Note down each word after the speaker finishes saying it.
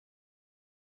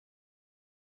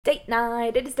Date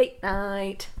night, it is date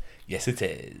night. Yes, it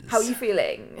is. How are you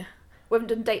feeling? We haven't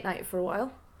done date night for a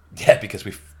while. Yeah, because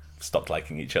we've stopped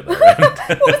liking each other. What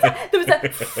was that? There was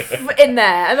a in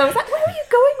there, and I was like, where are you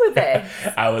going with this?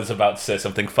 I was about to say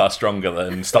something far stronger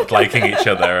than stopped liking each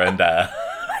other, and I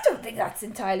don't think that's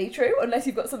entirely true, unless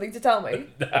you've got something to tell me.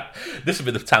 this would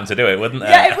be the time to do it, wouldn't it?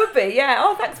 Yeah, it would be, yeah.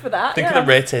 Oh, thanks for that. Think of the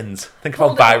ratings. Think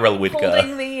of how viral we'd go.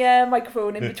 Holding the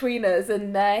microphone in between us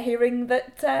and hearing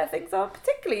that things aren't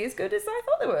particularly as good as I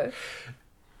thought they were.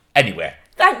 Anyway.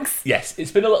 Thanks. Yes,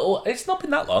 it's been a little... It's not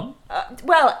been that long.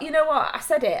 Well, you know what? I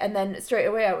said it, and then straight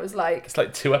away I was like... It's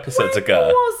like 2 episodes when ago.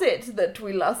 was it that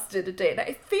we last did a date night?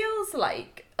 It feels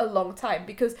like a long time,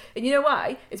 because... And you know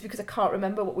why? It's because I can't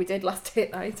remember what we did last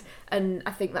date night, and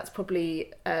I think that's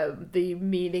probably the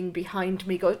meaning behind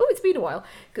me going, oh, it's been a while.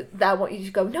 'Cause I want you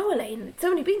to go, no, Elaine, it's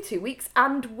only been 2 weeks,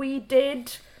 and we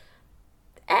did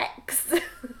X.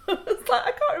 It's like,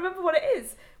 I can't remember what it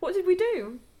is. What did we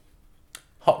do?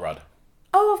 Hot Rod.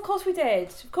 Oh, of course we did.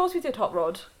 Of course we did Hot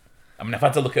Rod. I mean, I've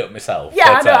had to look it up myself.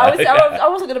 Yeah, but, I know. I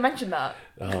wasn't going to mention that.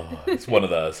 Oh, it's one of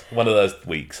those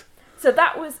weeks. So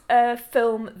that was a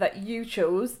film that you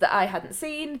chose that I hadn't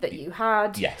seen, that you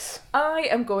had. Yes. I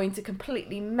am going to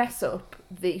completely mess up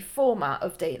the format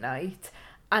of date night,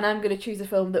 and I'm going to choose a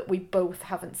film that we both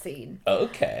haven't seen.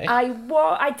 Okay. I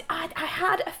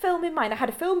had a film in mind. I had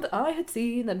a film that I had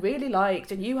seen and really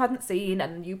liked, and you hadn't seen,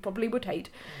 and you probably would hate.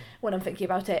 When I'm thinking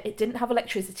about it, it didn't have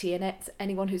electricity in it.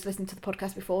 Anyone who's listened to the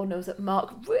podcast before knows that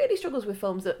Mark really struggles with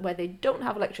films where they don't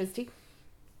have electricity.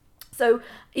 So,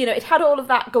 you know, it had all of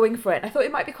that going for it. I thought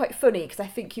it might be quite funny because I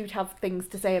think you'd have things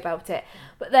to say about it.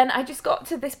 But then I just got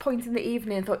to this point in the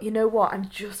evening and thought, you know what, I'm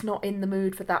just not in the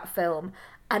mood for that film.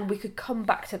 And we could come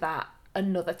back to that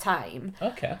another time.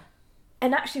 Okay.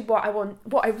 And actually what I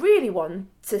really want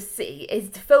to see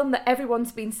is the film that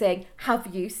everyone's been saying,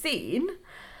 have you seen?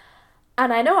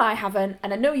 And I know I haven't,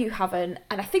 and I know you haven't,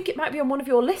 and I think it might be on one of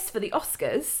your lists for the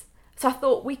Oscars. So I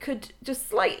thought we could just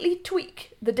slightly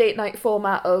tweak the date night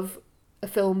format of a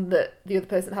film that the other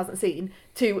person hasn't seen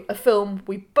to a film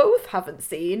we both haven't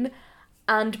seen,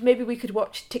 and maybe we could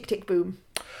watch Tick, Tick, Boom.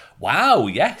 Wow,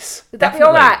 yes. Would that be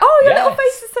all right? Oh, your little Yes.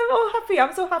 face is so happy.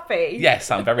 I'm so happy.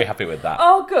 Yes, I'm very happy with that.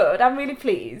 Oh, good. I'm really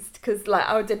pleased, because like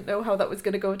I didn't know how that was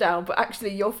going to go down, but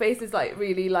actually your face is like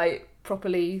really like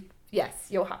properly... Yes,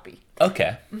 you're happy.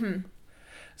 Okay. Mm-hmm.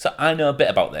 So I know a bit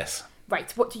about this.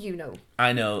 Right, what do you know?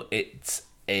 I know it's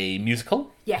a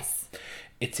musical. Yes.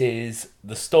 It is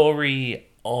the story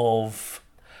of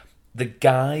the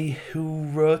guy who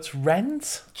wrote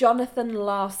Rent. Jonathan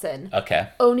Larson. Okay.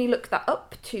 Only looked that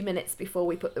up 2 minutes before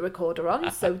we put the recorder on,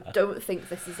 so don't think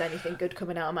this is anything good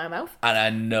coming out of my mouth. And I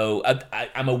know,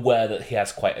 I'm aware that he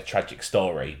has quite a tragic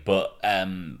story, but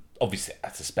obviously I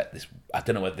suspect this, I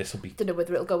don't know whether this will be... Don't know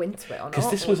whether it'll go into it or not.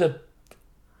 Because this was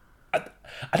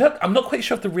I'm not quite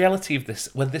sure of the reality of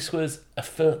this, whether this was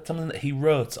something that he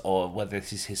wrote or whether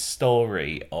this is his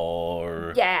story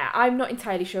or... Yeah, I'm not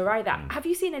entirely sure either. Have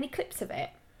you seen any clips of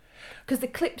it? Because the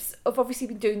clips have obviously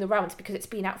been doing the rounds because it's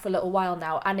been out for a little while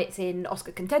now and it's in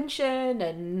Oscar contention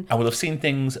and... I will have seen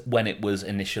things when it was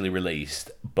initially released,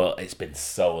 but it's been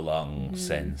so long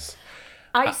since.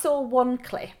 I saw one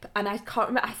clip and I can't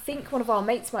remember, I think one of our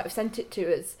mates might have sent it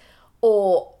to us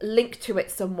or linked to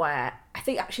it somewhere. I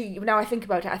think actually, now I think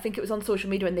about it, I think it was on social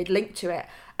media and they'd linked to it.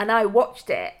 And I watched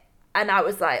it and I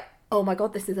was like, oh my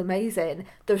God, this is amazing.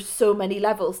 There's so many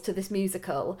levels to this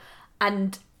musical.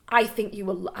 And I think you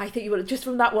will, just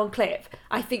from that one clip,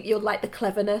 I think you'll like the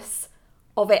cleverness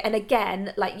of it. And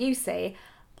again, like you say,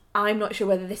 I'm not sure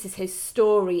whether this is his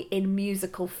story in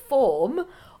musical form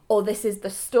or this is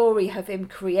the story of him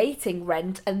creating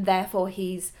Rent and therefore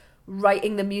he's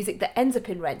writing the music that ends up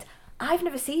in Rent. I've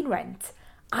never seen Rent.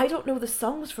 I don't know the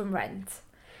songs from Rent.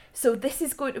 So this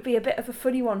is going to be a bit of a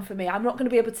funny one for me. I'm not going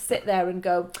to be able to sit there and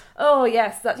go, oh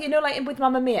yes, that, you know, like with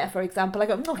Mamma Mia, for example, I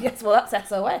go, oh yes, well that's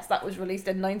SOS. That was released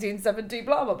in 1970,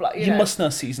 blah, blah, blah. You must know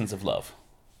Seasons of Love.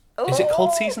 Oh, Is it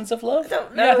called Seasons of Love? I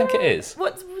don't know. Yeah, I think it is.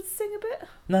 What sing a bit?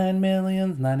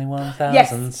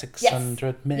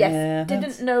 9,091,600 minutes. Yes,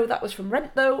 didn't know that was from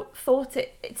Rent though. Thought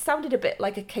it sounded a bit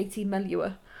like a Katie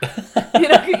Melua.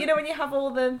 you know when you have all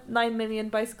the 9 million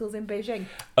bicycles in Beijing.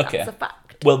 Okay. That's a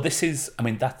fact. Well, this is.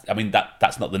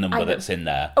 That's not the number that's in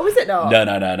there. Oh, is it not?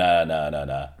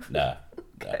 No.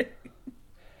 Okay.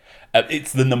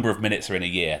 It's the number of minutes are in a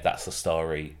year. That's the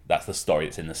story. That's the story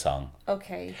that's in the song.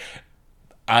 Okay.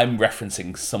 I'm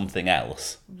referencing something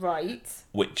else, Right.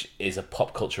 which is a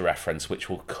pop culture reference, which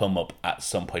will come up at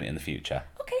some point in the future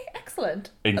Okay,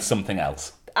 excellent. in something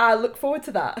else. I look forward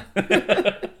to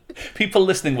that. People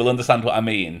listening will understand what I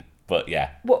mean But yeah.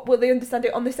 What, will they understand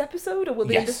it on this episode, or will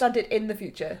they Yes. understand it in the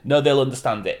future? No, they'll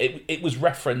understand it. It was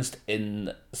referenced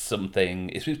in something.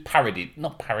 It was parodied,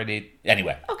 not parodied.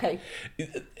 Anyway, Okay.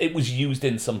 it was used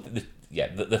in something. Yeah,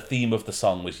 the theme of the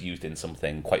song was used in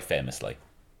something quite famously.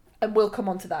 And we'll come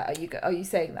on to that. Are you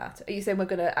saying that? Are you saying we're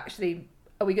going to actually...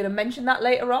 Are we going to mention that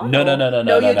later on? No, or... no.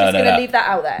 No, you're just going to leave that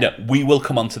out there? No, we will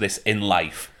come on to this in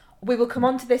life. We will come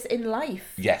on to this in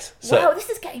life. Yes. So, Wow, this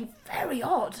is getting very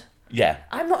odd. yeah.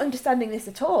 I'm not understanding this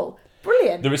at all.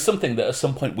 Brilliant. There is something that at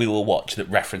some point we will watch that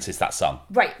references that song.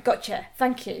 Right, gotcha.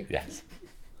 Thank you. Yes.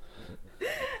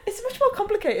 It's much more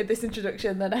complicated, this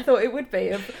introduction, than I thought it would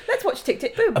be. Let's watch Tick,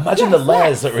 Tick, Boom. Imagine Yes, the layers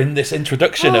let's. that are in this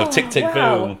introduction of Tick, Tick,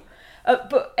 wow. Boom.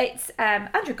 But it's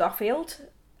Andrew Garfield.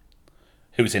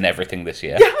 Who's in everything this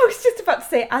year. Yeah, I was just about to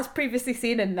say, as previously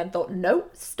seen, and then thought, no,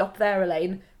 stop there,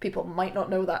 Elaine. People might not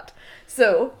know that.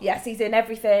 So, yes, he's in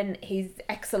everything. He's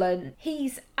excellent.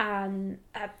 He's a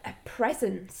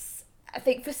presence. I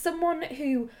think for someone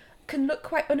who can look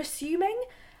quite unassuming,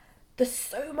 there's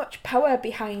so much power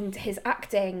behind his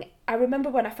acting. I remember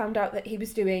when I found out that he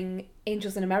was doing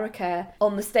Angels in America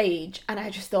on the stage, and I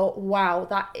just thought, wow,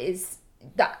 that is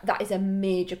a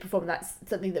major performance. That's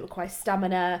something that requires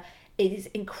stamina. It is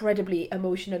incredibly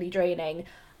emotionally draining.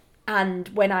 And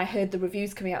when I heard the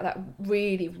reviews coming out, that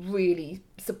really, really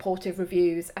supportive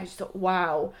reviews, I just thought,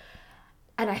 wow.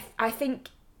 And I think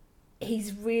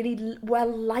he's really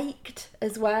well liked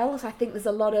as well. So I think there's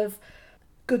a lot of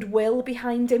goodwill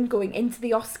behind him going into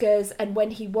the Oscars. And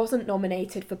when he wasn't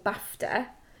nominated for BAFTA,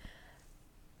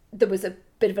 there was a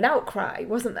bit of an outcry,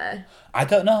 wasn't there? I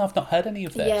don't know. I've not heard any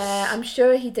of this. Yeah, I'm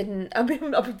sure he didn't. I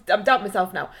mean, I'm doubting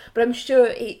myself now, but I'm sure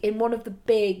in one of the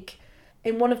big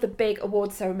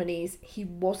award ceremonies, he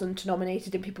wasn't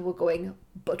nominated, and people were going,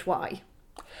 "But why?"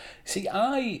 See,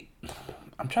 I'm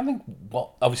trying to think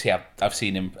what. Obviously, I've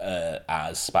seen him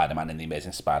as Spider-Man in the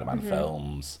Amazing Spider-Man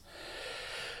films.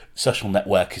 Social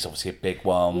Network is obviously a big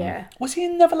one. Yeah. Was he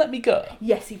in Never Let Me Go?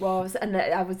 Yes, he was, and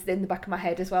I was in the back of my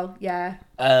head as well. Yeah,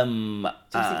 it's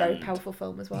obviously a very powerful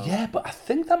film as well. Yeah, but I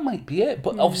think that might be it.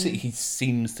 But obviously, he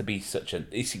seems to be such a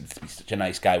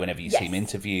nice guy whenever you see him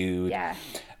interviewed. Yeah.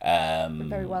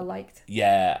 Very well liked.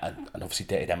 Yeah, and obviously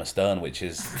dated Emma Stone, which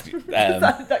is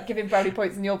that giving brownie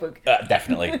points in your book.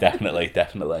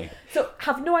 definitely. So,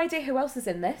 have no idea who else is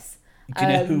in this. Do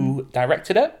you know who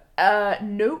directed it?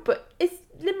 No, but is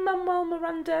Lin-Manuel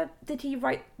Miranda, did he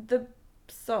write the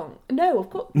song? No,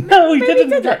 of course. No, he Maybe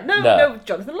didn't. No,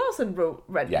 Jonathan Larson wrote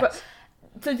it. Yes.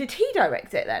 But, so did he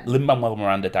direct it then? Lin-Manuel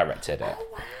Miranda directed it.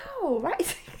 Oh, wow,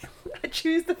 right. I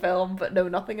choose the film, but know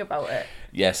nothing about it.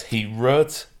 Yes, he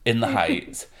wrote In the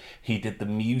Heights. He did the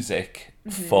music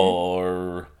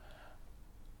for...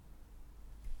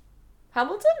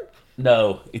 Hamilton?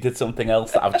 No, he did something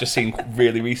else that I've just seen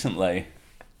really recently.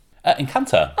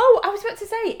 Encanto. Oh, I was about to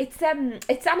say, it's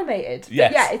animated.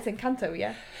 Yes. Yeah, it's Encanto,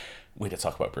 yeah. We did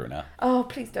talk about Bruno. Oh,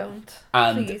 please don't.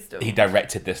 And Please don't. he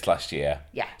directed this last year.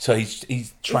 Yeah. So he's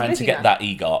trying to busy get now. that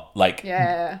EGOT, like,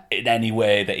 Yeah. in any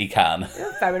way that he can.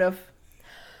 Fair enough.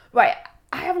 Right,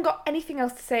 I haven't got anything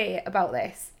else to say about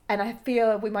this, and I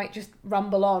feel we might just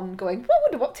ramble on going, well, I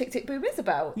wonder what Tick, Tick, Boom is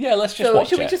about. Yeah, let's just So watch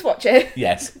should it. we just watch it?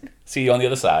 Yes. See you on the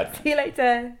other side. See you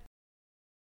later.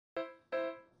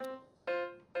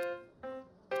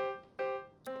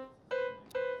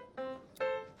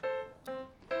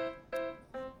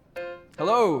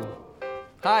 Hello.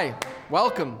 Hi.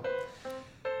 Welcome.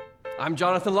 I'm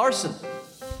Jonathan Larson.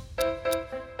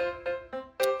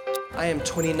 I am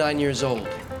 29 years old.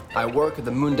 I work at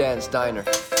the Moondance Diner.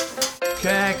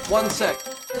 Check. 1 sec.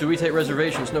 Do we take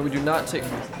reservations? No, we do not take.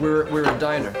 We're a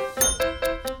diner.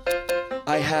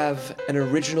 I have an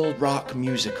original rock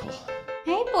musical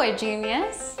Hey, boy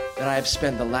genius. that I have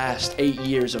spent the last 8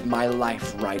 years of my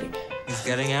life writing He's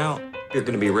getting out. You're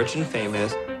gonna be rich and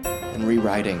famous. and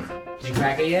rewriting. Did you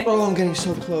crack it yet? Oh, I'm getting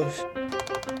so close.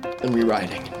 And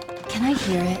rewriting. Can I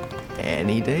hear it?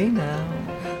 Any day now.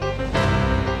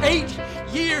 8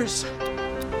 years!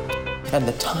 And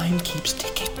the time keeps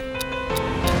ticking.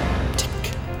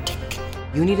 Tick, tick.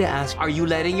 You need to ask, are you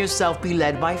letting yourself be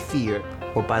led by fear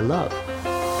or by love?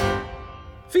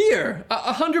 Fear!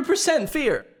 100%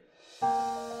 fear.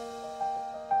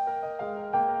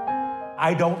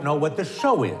 I don't know what the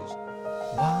show is.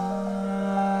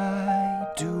 Why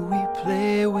do we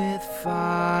play with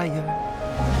fire?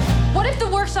 What if the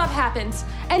workshop happens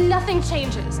and nothing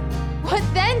changes? What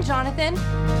then, Jonathan?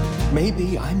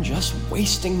 Maybe I'm just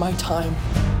wasting my time.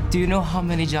 Do you know how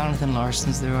many Jonathan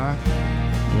Larsons there are?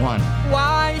 One.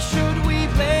 Why should we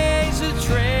blaze a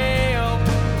trail?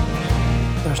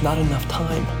 There's not enough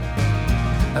time.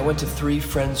 I went to 3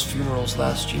 friends' funerals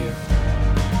last year.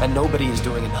 And nobody is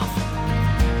doing enough.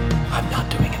 I'm not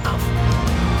doing enough.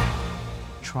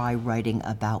 Try writing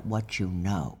about what you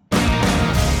know.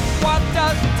 What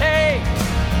does it take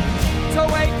to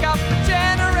wake up a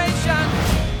generation?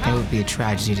 It would be a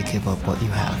tragedy to give up what you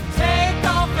have. Take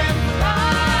off and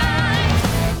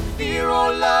fly. Fear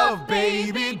or love,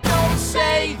 baby, don't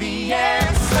say the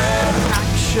answer.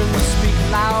 Actions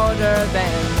speak louder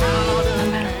than no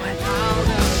matter what.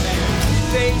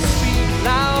 They speak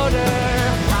louder.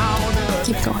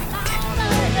 Keep going, okay?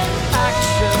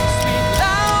 Actions speak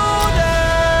louder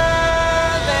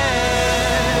than.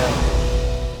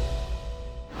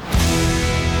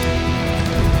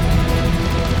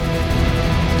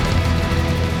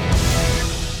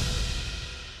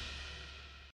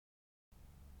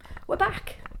 We're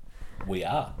back. We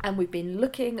are. And we've been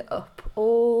looking up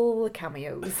all the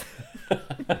cameos.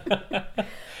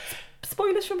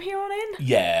 Spoilers from here on in?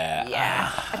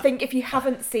 Yeah. I think if you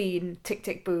haven't seen Tick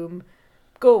Tick Boom,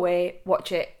 go away,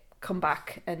 watch it, come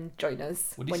back and join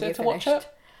us. Would you when say you're to finished. watch it?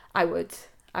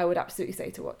 I would absolutely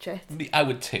say to watch it. I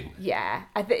would too. Yeah,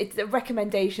 I think it's a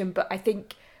recommendation, but I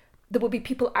think there will be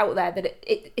people out there that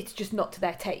it's just not to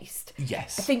their taste.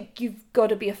 Yes. I think you've got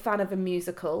to be a fan of a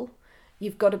musical.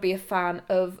 You've got to be a fan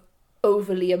of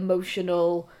overly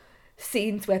emotional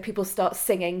scenes where people start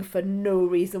singing for no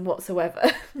reason whatsoever.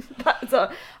 That's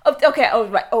all. Okay, all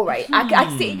right.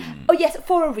 I see. Oh yes,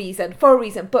 for a reason.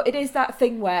 But it is that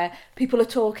thing where people are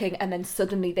talking and then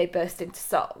suddenly they burst into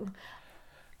song.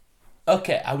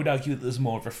 Okay, I would argue that there's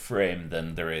more of a frame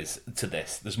than there is to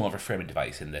this. There's more of a framing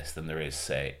device in this than there is,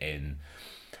 say, in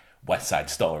West Side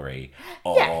Story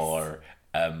or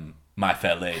My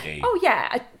Fair Lady. Oh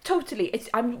yeah, totally.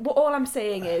 All I'm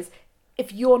saying is,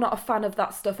 if you're not a fan of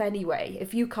that stuff anyway,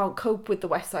 if you can't cope with the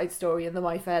West Side Story and the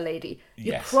My Fair Lady,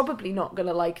 you're probably not going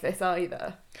to like this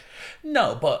either.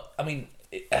 No, but, I mean,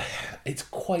 it's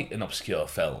quite an obscure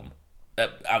film.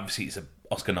 Obviously, it's an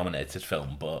Oscar-nominated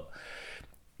film, but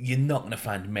you're not going to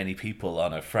find many people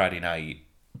on a Friday night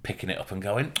picking it up and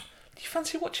going, do you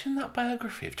fancy watching that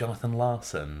biography of Jonathan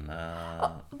Larson?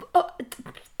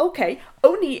 Okay,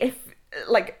 only if,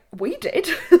 we did.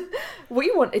 We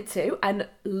wanted to, and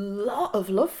lot of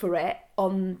love for it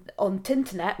on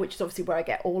Tinternet, which is obviously where I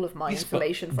get all of my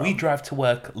information from. We drive to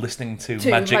work listening to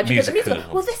Magic Musical.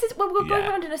 Well, we're going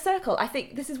around in a circle. I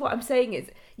think this is what I'm saying is,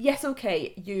 yes,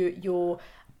 okay, your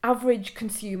average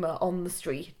consumer on the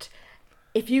street,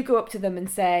 if you go up to them and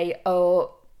say,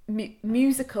 oh,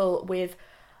 musical with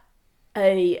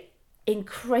a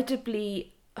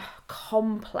incredibly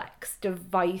complex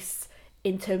device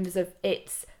in terms of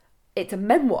it's a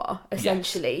memoir,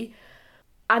 essentially,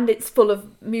 and it's full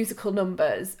of musical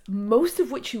numbers, most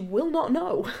of which you will not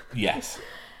know. Yes.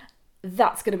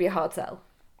 That's going to be a hard sell.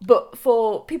 But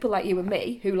for people like you and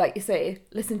me, who, like you say,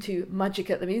 listen to Magic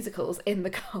at the Musicals in the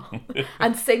car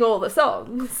and sing all the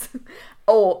songs,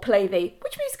 or play the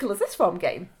 "which musical is this from"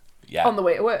 game on the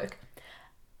way to work,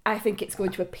 I think it's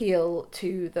going to appeal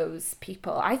to those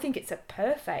people. I think it's a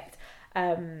perfect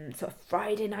sort of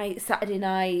Friday night, Saturday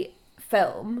night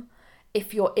film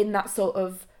if you're in that sort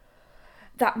of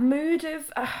that mood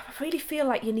of I really feel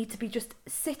like you need to be just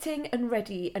sitting and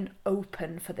ready and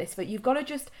open for this, but you've got to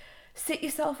just sit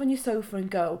yourself on your sofa and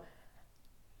go,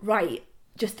 right,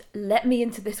 just let me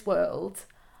into this world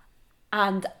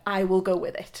and I will go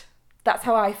with it. That's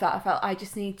how I felt. I felt I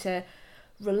just need to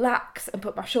relax and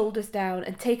put my shoulders down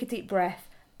and take a deep breath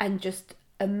and just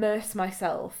immerse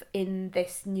myself in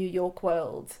this New York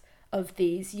world of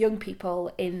these young people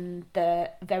in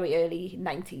the very early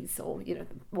 90s, or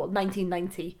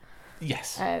 1990.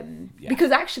 Yes. Because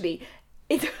actually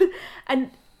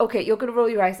and okay, you're going to roll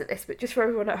your eyes at this, but just for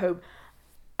everyone at home,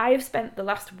 I have spent the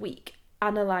last week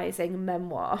analysing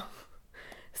memoir.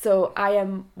 So I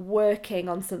am working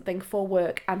on something for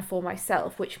work and for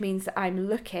myself, which means that I'm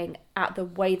looking at the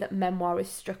way that memoir is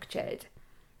structured.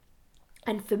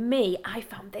 And for me, I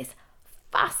found this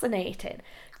fascinating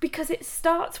because it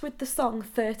starts with the song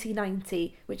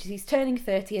 3090, which is he's turning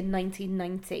 30 in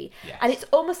 1990. Yes. And it's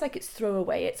almost like it's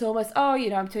throwaway. It's almost,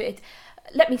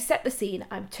 let me set the scene.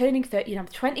 I'm turning 30, I'm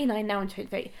 29 now, I'm turning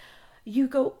 30. You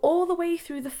go all the way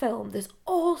through the film. There's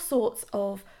all sorts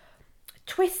of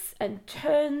twists and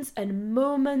turns and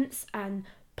moments and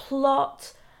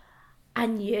plot.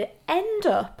 And you end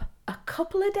up a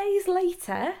couple of days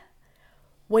later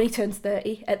when he turns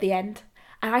 30 at the end.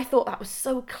 And I thought that was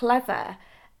so clever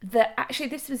that actually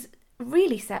this was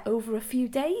really set over a few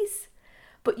days.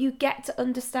 But you get to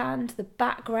understand the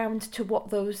background to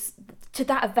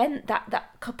that event,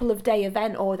 that couple of day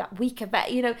event or that week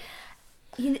event,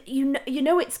 you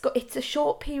know it's a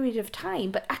short period of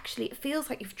time, but actually it feels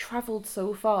like you've travelled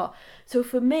so far. So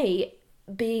for me,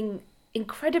 being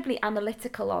incredibly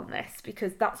analytical on this,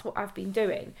 because that's what I've been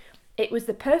doing, it was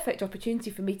the perfect opportunity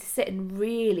for me to sit and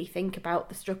really think about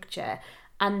the structure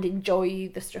and enjoy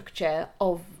the structure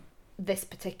of this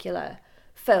particular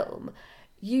film.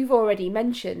 You've already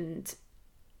mentioned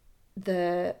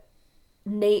the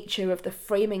nature of the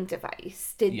framing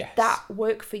device. Did that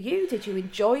work for you? Did you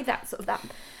enjoy that sort of that?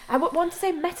 I would want to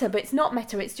say meta, but it's not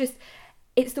meta.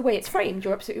 It's the way it's framed.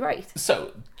 You're absolutely right.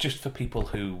 So, just for people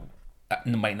who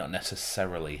might not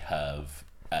necessarily have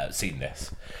seen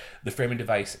this, the framing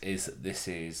device is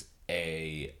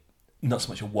not so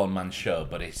much a one-man show,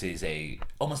 but it is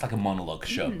almost like a monologue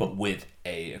show, but with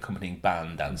a accompanying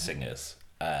band and singers.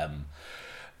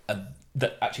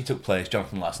 That actually took place.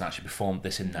 Jonathan Larson actually performed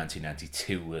this in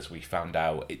 1992, as we found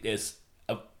out. It is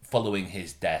following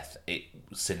his death. It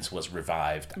since was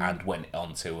revived and went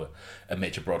on to a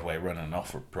major Broadway run and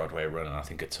off-Broadway run, and I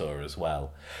think a tour as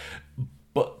well.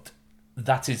 But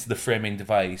that is the framing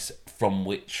device from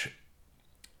which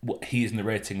he is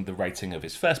narrating the writing of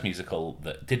his first musical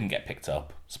that didn't get picked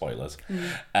up. Spoilers.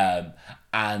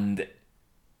 And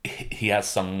he has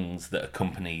songs that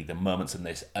accompany the moments in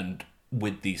this, and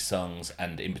with these songs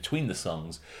and in between the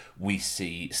songs, we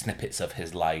see snippets of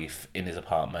his life in his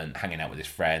apartment, hanging out with his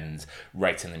friends,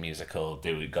 writing the musical,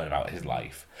 going about his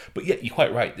life. But yeah, you're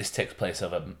quite right. This takes place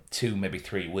over 2, maybe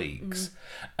 3 weeks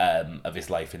of his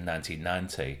life in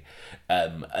 1990.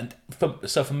 And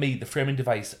for me, the framing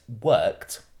device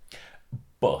worked,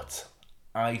 but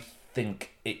I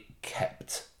think it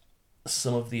kept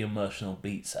some of the emotional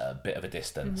beats at a bit of a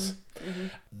distance.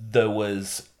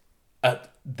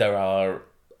 There are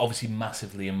obviously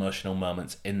massively emotional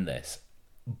moments in this,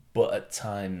 but at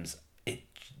times it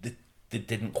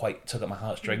didn't quite tug at my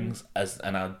heartstrings,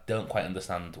 and I don't quite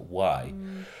understand why.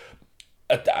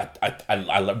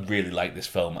 I really like this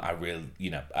film.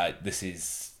 This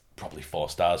is probably 4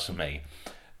 stars for me.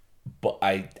 But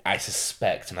I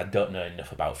suspect, and I don't know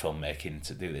enough about filmmaking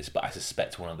to do this, but I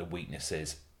suspect one of the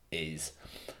weaknesses is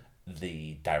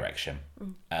the direction.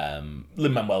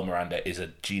 Lin-Manuel Miranda is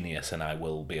a genius, and I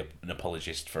will be an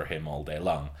apologist for him all day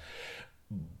long.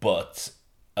 But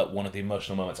at one of the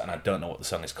emotional moments, and I don't know what the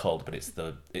song is called, but it's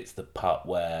the part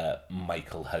where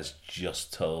Michael has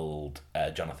just told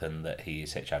Jonathan that he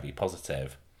is HIV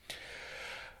positive.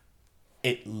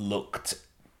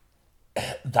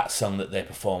 That song that they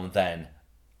performed then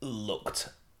looked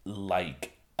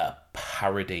like a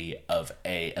parody of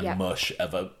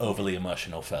of an overly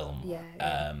emotional film.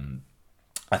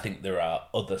 I think there are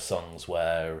other songs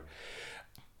where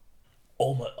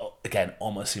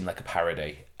almost seem like a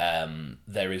parody.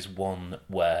 There is one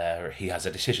where he has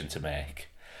a decision to make,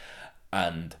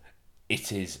 and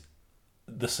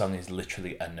the song is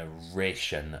literally a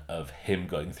narration of him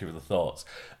going through the thoughts.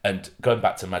 And going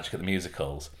back to Magic at the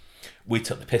Musicals, we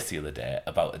took the piss the other day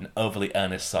about an overly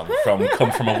earnest song from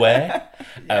Come From Away.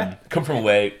 Come From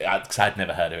Away, because I'd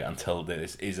never heard of it until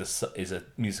this, is a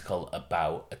musical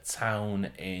about a town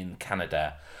in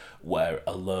Canada where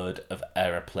a load of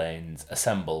aeroplanes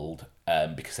assembled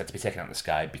because they had to be taken out of the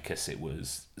sky because it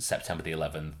was September the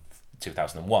 11th,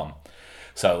 2001.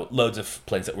 So loads of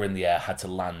planes that were in the air had to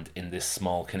land in this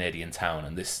small Canadian town,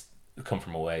 and this Come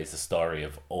From Away is the story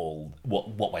of all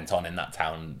what went on in that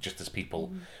town just as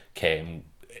people came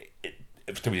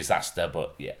through disaster.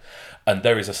 But yeah, and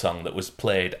there is a song that was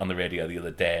played on the radio the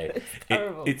other day.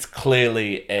 It's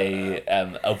clearly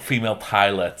a female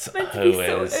pilot who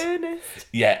is so earnest.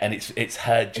 Yeah, and it's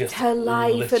her just her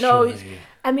life literally. And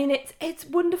I mean, it's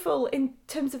wonderful in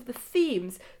terms of the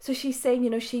themes. So she's saying,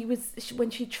 when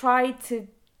she tried to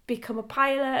become a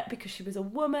pilot because she was a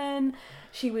woman,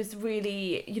 she was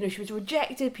really, she was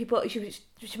rejected.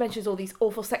 She mentions all these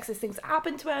awful sexist things that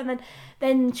happened to her, and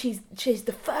then she's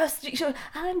the first.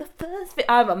 I'm the first.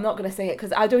 I'm not going to say it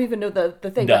because I don't even know the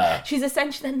thing. No. But she's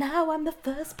essentially, now I'm the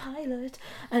first pilot,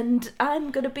 and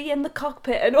I'm going to be in the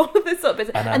cockpit and all of this sort of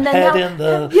business. And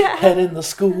I'm heading the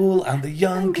school. I'm the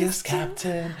youngest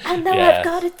captain. And now I've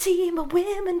got a team of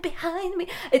women behind me.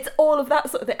 It's all of that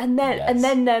sort of thing. And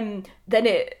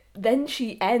then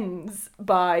she ends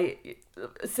by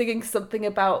singing something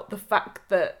about the fact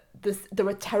that there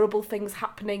are terrible things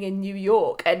happening in New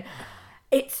York, and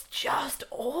it's just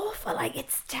awful.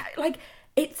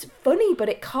 It's funny, but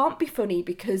it can't be funny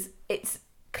because it's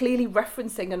clearly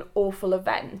referencing an awful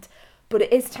event, but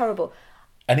it is terrible.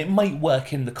 And it might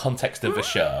work in the context of the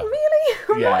show. Really?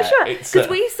 I'm not sure. Because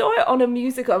we saw it on a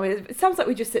musical. I mean, it sounds like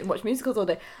we just sit and watch musicals all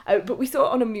day, but we saw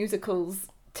it on a musicals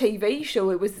TV show.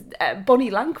 It was Bonnie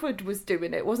Langford was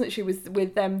doing it, wasn't she? Was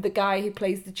with the guy who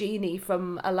plays the genie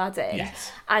from Aladdin.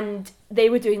 Yes. And they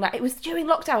were doing it was during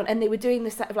lockdown, and they were doing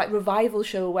this sort of like revival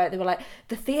show where they were like,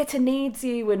 the theatre needs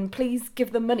you and please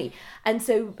give them money. And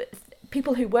so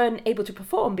people who weren't able to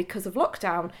perform because of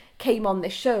lockdown came on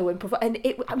this show and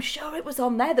I'm sure it was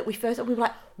on there that we were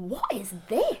like, what is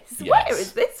this? Yes. Where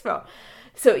is this from?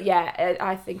 So yeah,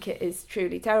 I think it is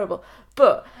truly terrible.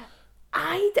 But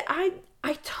I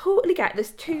totally get,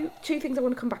 there's two things I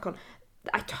want to come back on.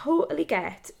 I totally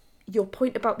get your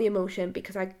point about the emotion,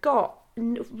 because I got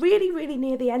really, really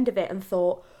near the end of it and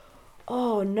thought,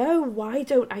 oh no, why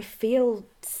don't I feel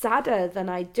sadder than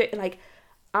I do? Like,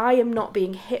 I am not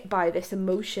being hit by this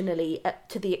emotionally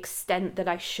to the extent that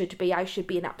I should be. I should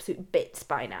be in absolute bits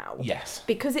by now. Yes.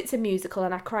 Because it's a musical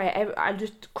and I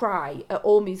just cry at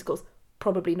all musicals.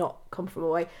 Probably not Come From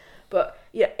Away. But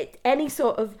yeah, any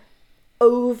sort of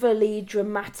overly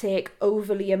dramatic,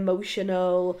 overly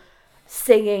emotional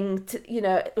singing,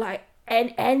 like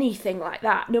anything like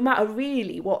that, no matter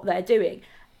really what they're doing,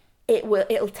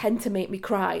 it'll tend to make me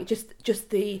cry. Just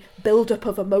the build-up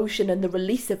of emotion and the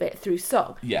release of it through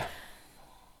song. Yeah.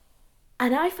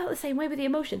 And I felt the same way with the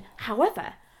emotion.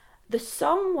 However, the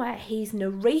song where he's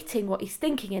narrating what he's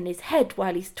thinking in his head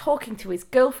while he's talking to his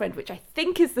girlfriend, which I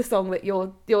think is the song that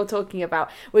you're talking about,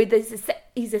 where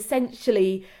he's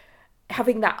essentially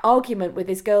having that argument with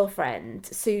his girlfriend,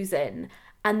 Susan,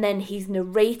 and then he's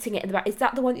narrating it in the back. Is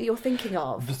that the one that you're thinking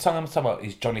of? The song I'm talking about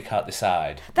is Johnny Can't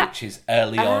Decide, which is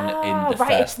early on in the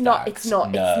first It's not act.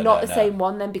 the same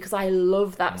one then, because I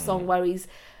love that song where he's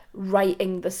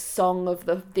writing the song of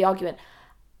the argument.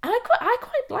 And I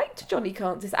quite liked Johnny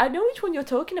Can't Decide. I know which one you're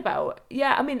talking about.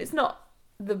 Yeah, I mean, it's not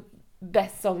the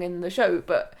best song in the show,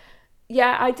 but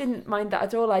yeah, I didn't mind that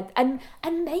at all. And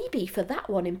maybe for that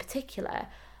one in particular,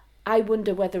 I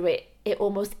wonder whether it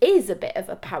almost is a bit of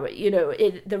a parody.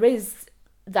 There is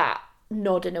that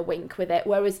nod and a wink with it.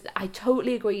 Whereas I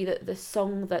totally agree that the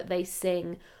song that they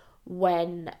sing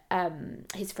when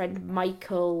his friend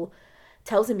Michael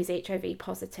tells him he's HIV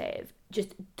positive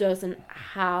just doesn't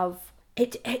have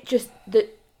it.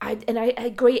 I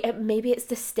agree. Maybe it's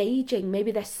the staging.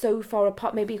 Maybe they're so far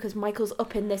apart. Maybe because Michael's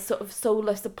up in this sort of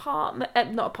soulless apartment.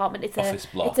 Not apartment. It's office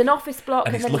block. It's an office block.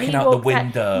 And he's then looking out the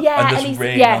window. Yeah, and there's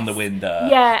rain on the window.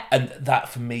 Yeah. And that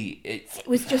for me, it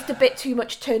was just a bit too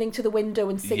much turning to the window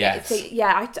and singing. Yes.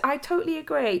 I totally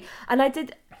agree. And I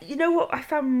did. You know what I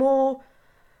found more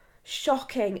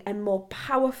shocking and more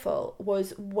powerful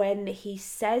was when he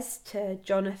says to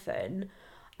Jonathan,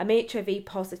 I'm HIV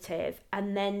positive,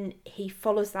 and then he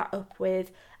follows that up with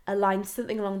a line,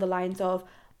 something along the lines of,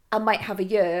 I might have a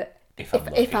year if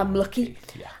I'm lucky.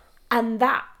 Yeah. And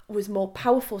that was more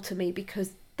powerful to me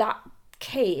because that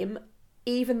came,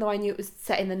 even though I knew it was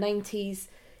set in the 90s,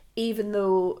 even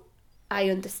though I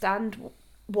understand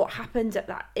what happened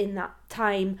in that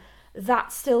time,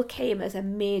 that still came as a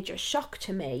major shock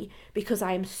to me because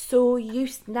I am so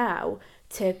used now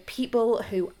to people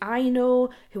who I know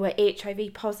who are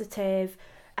HIV positive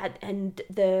and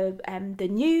the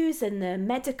news and the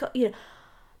medical,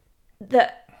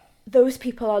 that those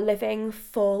people are living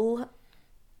full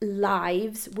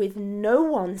lives with no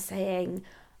one saying,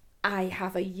 I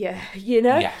have a year,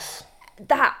 Yes.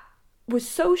 That was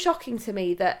so shocking to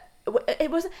me that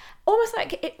it was almost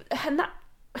like it, and that,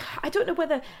 I don't know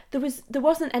whether there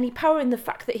wasn't any power in the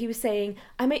fact that he was saying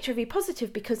I'm HIV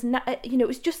positive because it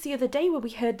was just the other day where we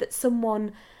heard that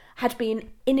someone had been,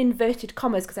 in inverted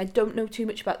commas, because I don't know too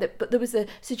much about that, but there was a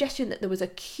suggestion that there was a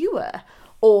cure,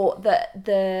 or that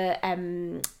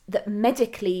that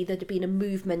medically there had been a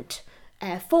movement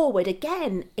forward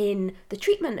again in the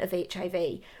treatment of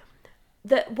HIV.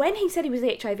 That when he said he was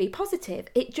HIV positive,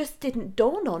 it just didn't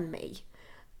dawn on me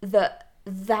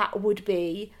that would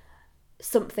be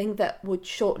something that would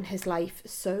shorten his life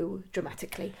so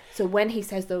dramatically. So when he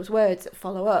says those words that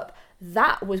follow up,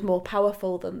 that was more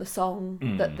powerful than the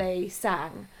song that they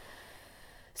sang.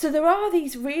 So there are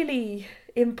these really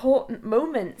important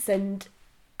moments, and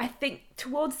I think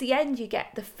towards the end you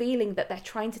get the feeling that they're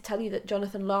trying to tell you that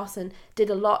Jonathan Larson did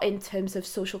a lot in terms of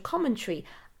social commentary.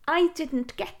 I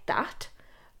didn't get that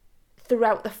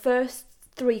throughout the first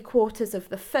 3/4 of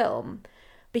the film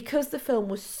because the film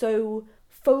was so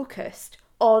focused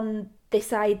on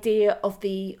this idea of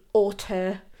the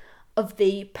auteur, of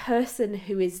the person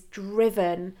who is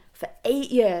driven for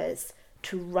 8 years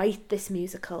to write this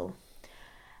musical,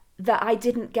 that I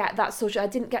didn't get that social. I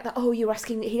didn't get that,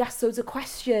 he asks loads of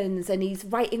questions and he's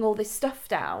writing all this stuff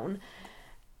down.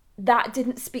 That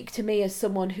didn't speak to me as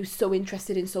someone who's so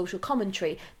interested in social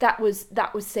commentary. That was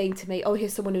saying to me,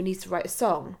 here's someone who needs to write a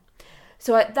song.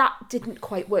 So that didn't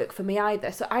quite work for me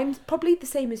either. So I'm probably the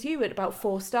same as you at about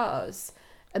 4 stars,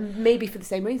 and maybe for the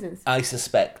same reasons. I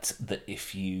suspect that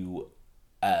if you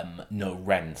know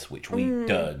Rent, which we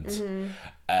don't,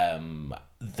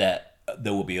 that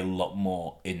there will be a lot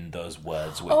more in those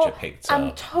words which are picked up.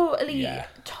 I'm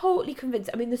totally convinced.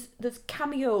 I mean, there's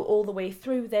cameo all the way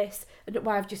through this. I don't know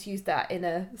why I've just used that in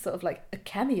a sort of like a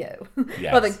cameo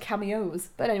rather than cameos.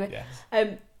 But anyway,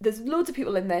 there's loads of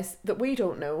people in this that we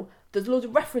don't know. There's loads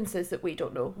of references that we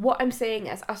don't know. What I'm saying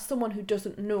is, as someone who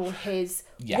doesn't know his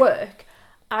work,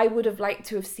 I would have liked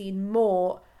to have seen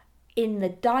more in the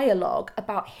dialogue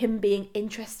about him being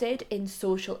interested in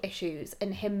social issues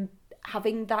and him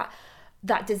having that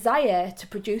desire to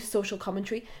produce social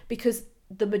commentary, because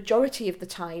the majority of the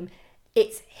time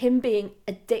it's him being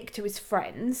a dick to his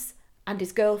friends and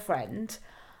his girlfriend,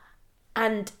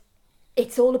 and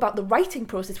it's all about the writing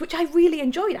process, which I really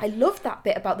enjoyed. I loved that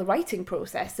bit about the writing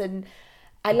process, and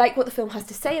I like what the film has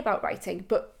to say about writing.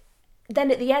 But then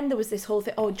at the end there was this whole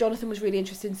thing, Jonathan was really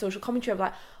interested in social commentary. I'm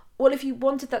like, well, if you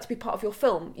wanted that to be part of your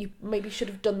film, you maybe should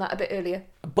have done that a bit earlier.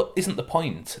 But isn't the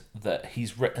point that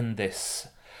he's written this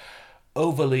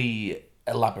overly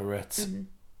elaborate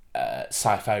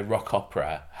sci-fi rock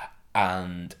opera,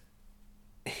 and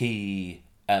he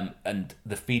and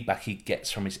the feedback he gets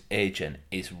from his agent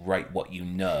is write what you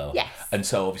know. Yes. And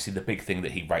so obviously the big thing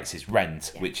that he writes is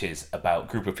Rent, which is about a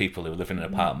group of people who live in an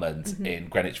apartment in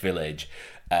Greenwich Village,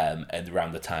 and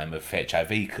around the time of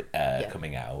HIV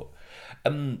coming out. How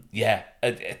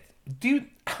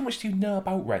much do you know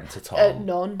about Rent at all?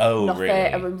 None. Oh, nothing.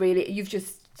 really? I mean, really, you've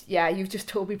just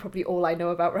told me probably all I know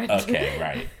about Rent. Okay,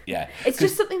 right, yeah. It's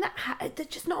just something that's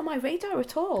just not on my radar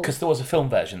at all. Because there was a film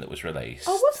version that was released.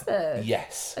 Oh, was there?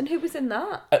 Yes. And who was in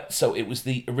that? So it was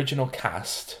the original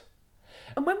cast.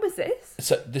 And when was this?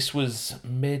 So this was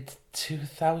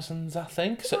mid-2000s, I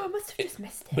think. So I must have just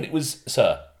missed it. But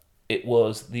it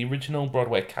was the original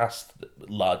Broadway cast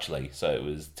largely. So it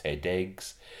was Taye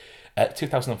Diggs.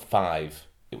 2005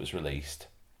 it was released.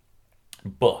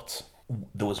 But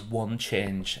there was one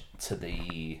change to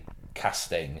the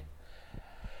casting,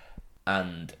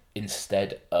 and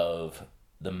instead of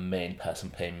the main person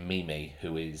playing Mimi,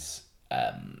 who is,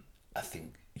 I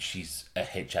think she's a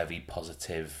HIV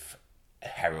positive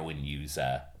heroin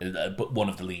user, but one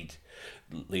of the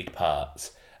lead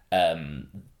parts,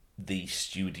 the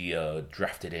studio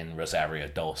drafted in Rosario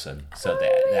Dawson, so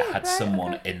they had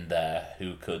someone in there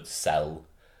who could sell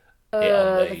it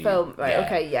on the film, right? Yeah.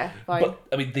 Okay, yeah, fine. But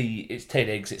I mean, it's Taye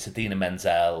Diggs, it's Idina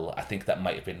Menzel. I think that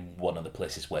might have been one of the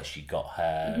places where she got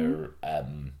her,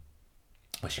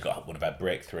 where she got one of her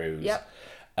breakthroughs. Yep.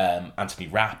 Anthony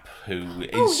Rapp, who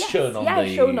is shown on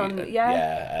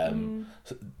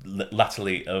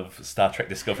latterly of Star Trek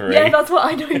Discovery. Yeah, that's what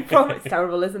I know him from. It's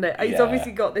terrible, isn't it? He's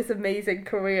obviously got this amazing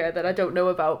career that I don't know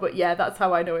about, but yeah, that's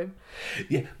how I know him.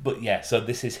 Yeah, but yeah, so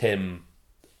this is him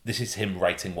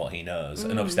writing what he knows,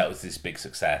 and obviously that was this big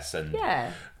success, and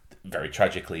very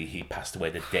tragically he passed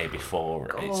away the day before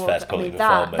his first quality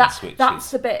performance. That's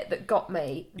the bit that got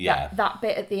me. Yeah. That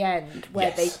bit at the end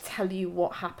where they tell you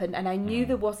what happened, and I knew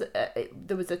there was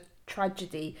a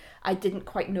tragedy. I didn't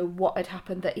quite know what had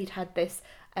happened, that he'd had this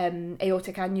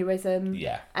aortic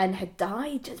aneurysm and had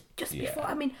died just before.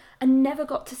 I mean, I never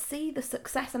got to see the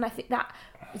success, and I think that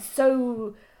is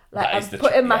so... Like, I'm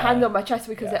putting my hand on my chest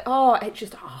because it's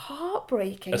just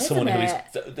heartbreaking. As someone who is,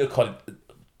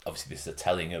 obviously this is a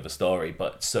telling of a story,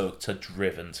 but so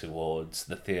driven towards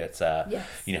the theatre. Yes.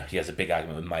 You know, he has a big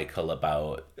argument with Michael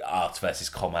about art versus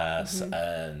commerce,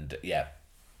 and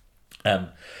I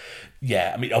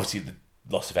mean, obviously the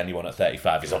loss of anyone at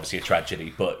 35 is obviously a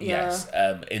tragedy, but yes,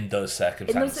 in those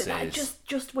circumstances,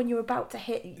 just when you're about to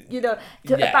hit,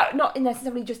 about not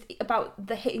necessarily just about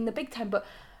the hitting the big time, but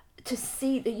to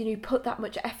see that you put that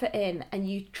much effort in, and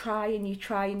you try and you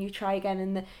try and you try again,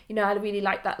 and I really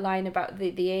like that line about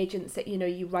the agents that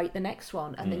you write the next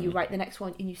one, and then you write the next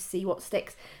one and you see what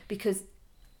sticks, because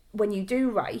when you do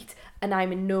write, and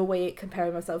I'm in no way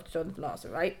comparing myself to Jonathan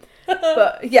Larson, right?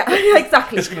 But yeah,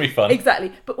 exactly. It's gonna be fun.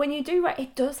 Exactly. But when you do write,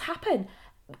 it does happen.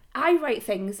 I write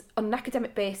things on an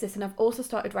academic basis, and I've also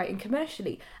started writing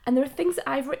commercially, and there are things that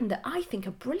I've written that I think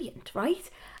are brilliant,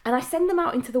 right? And I send them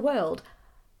out into the world,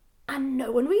 and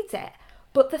no one reads it.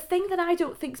 But the thing that I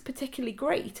don't think is particularly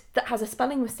great, that has a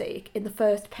spelling mistake in the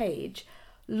first page,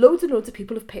 loads and loads of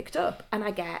people have picked up, and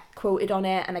I get quoted on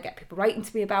it, and I get people writing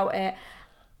to me about it,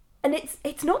 and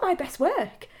it's not my best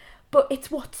work, but it's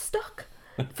what stuck.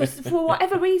 For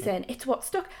whatever reason, it's what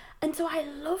stuck. And so I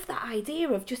love that idea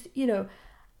of just, and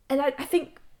I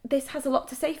think this has a lot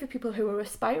to say for people who are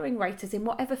aspiring writers in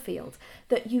whatever field,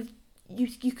 that you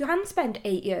you can spend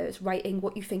 8 years writing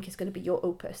what you think is going to be your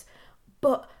opus,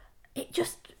 but it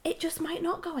just might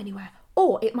not go anywhere.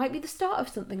 Or it might be the start of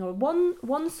something, or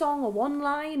one song or one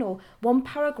line or one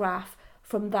paragraph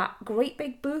from that great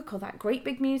big book or that great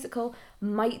big musical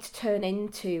might turn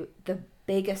into the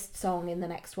biggest song in the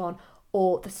next one,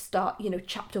 or the start,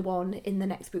 chapter 1 in the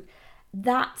next book.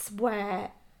 That's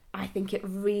where I think it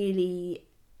really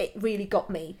got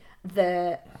me.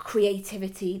 The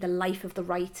creativity, the life of the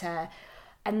writer,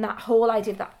 and that whole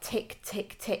idea of that tick,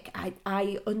 tick, tick.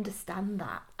 I understand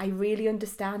that. I really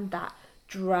understand that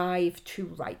drive to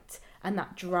write and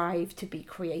that drive to be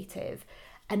creative.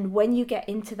 And when you get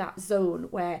into that zone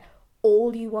where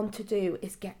all you want to do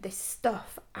is get this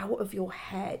stuff out of your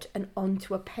head and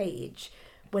onto a page,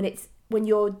 when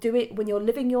you're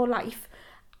living your life,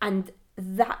 and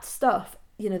that stuff,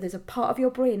 there's a part of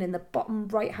your brain in the bottom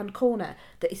right hand corner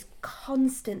that is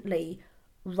constantly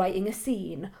writing a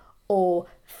scene or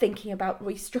thinking about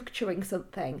restructuring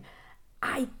something.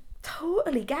 I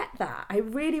totally get that. I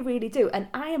really, really do. And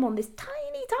I am on this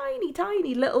tiny, tiny,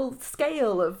 tiny little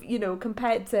scale of,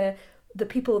 compared to the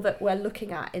people that we're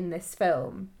looking at in this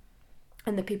film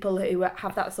and the people who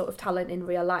have that sort of talent in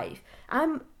real life.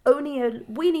 I'm only a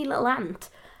weeny little ant.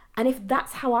 And if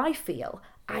that's how I feel,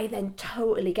 I then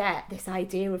totally get this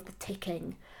idea of the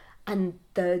ticking and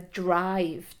the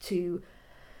drive to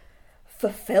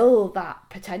fulfill that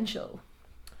potential.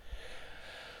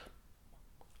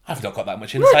 I've not got that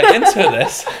much insight into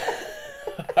this.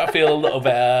 I feel a little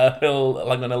bit, I feel like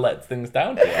I'm going to let things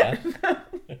down here.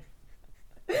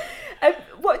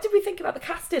 What did we think about the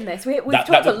cast in this? We've talked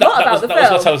a lot about the film.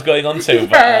 That was what I was going on to,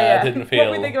 but I didn't feel... What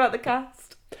do we think about the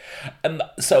cast?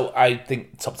 So I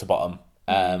think top to bottom,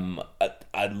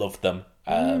 I love them.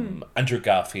 Andrew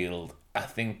Garfield, I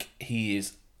think he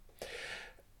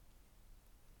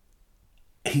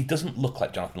doesn't look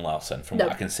like Jonathan Larson from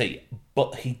what I can see,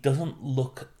 but he doesn't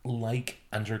look like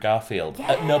Andrew Garfield.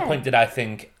 Yeah. At no point did I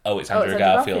think, it's Andrew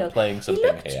Garfield playing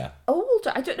something here.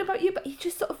 Older. I don't know about you, but he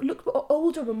just sort of looked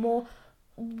older and more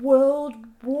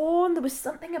world-worn. There was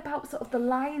something about sort of the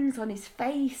lines on his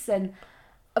face, and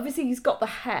obviously he's got the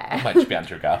hair. It might just be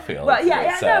Andrew Garfield. Well,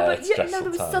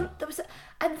 there was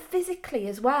and physically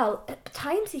as well. At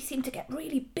times he seemed to get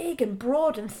really big and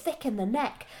broad and thick in the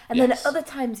neck, and then at other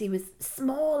times he was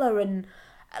smaller, and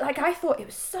I thought it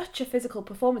was such a physical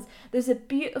performance. There's a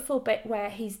beautiful bit where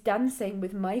he's dancing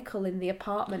with Michael in the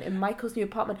apartment, in Michael's new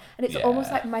apartment, and it's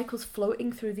almost like Michael's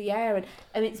floating through the air,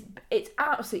 and it's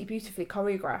absolutely beautifully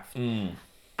choreographed.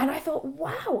 And I thought,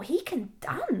 wow, he can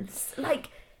dance.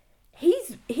 He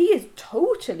is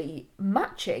totally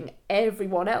matching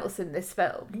everyone else in this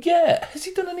film. Yeah, has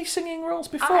he done any singing roles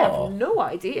before? I have no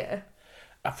idea.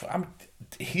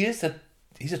 He's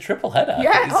a triple header.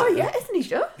 Yeah, isn't he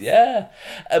just? Yeah.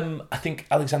 I think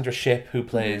Alexandra Shipp, who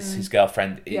plays his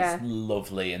girlfriend, is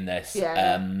lovely in this.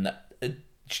 Yeah.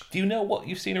 Do you know what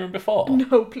you've seen her in before?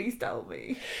 No, please tell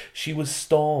me. She was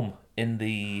Storm in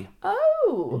the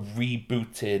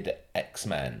rebooted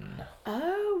X-Men.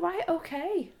 Oh, right,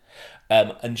 okay.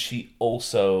 And she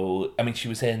also, she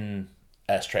was in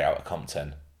Straight Outta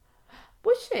Compton.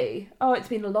 Was she? Oh, it's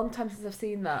been a long time since I've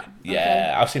seen that.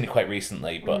 Yeah, I've seen it quite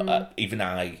recently, but even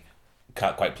I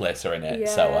can't quite place her in it. Yeah.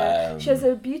 So she has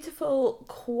a beautiful,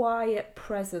 quiet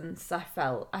presence, I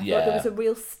felt. I thought there was a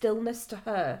real stillness to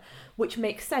her, which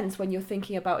makes sense when you're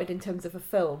thinking about it in terms of a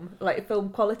film, like film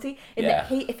quality.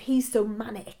 That if he's so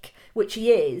manic, which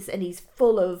he is, and he's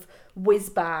full of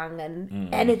whiz-bang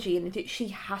and energy, and she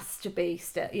has to be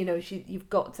still, you've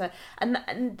got to,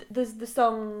 and there's the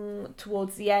song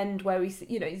towards the end where he's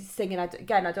singing, I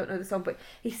don't know the song, but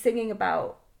he's singing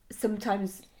about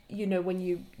sometimes, when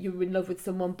you're in love with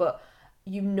someone, but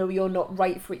you're not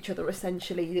right for each other,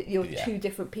 essentially, you're two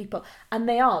different people, and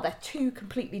they're two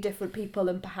completely different people,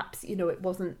 and perhaps, it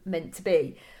wasn't meant to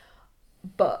be,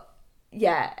 but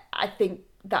yeah, I think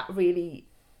that really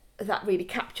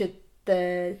captured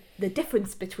the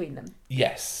difference between them.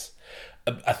 Yes,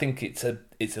 I think it's a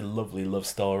lovely love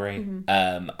story.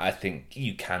 I think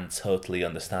you can totally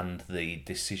understand the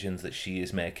decisions that she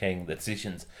is making.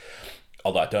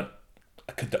 Although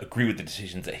I could agree with the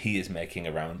decisions that he is making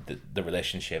around the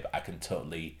relationship. I can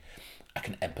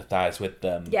empathise with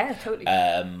them. Yeah, totally.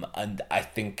 And I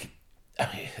think,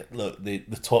 look, the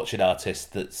tortured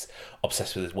artist that's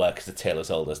obsessed with his work is a tale as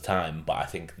old as time. But I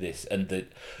think this and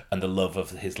the love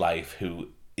of his life, who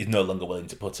is no longer willing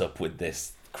to put up with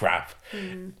this crap.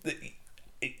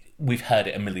 We've heard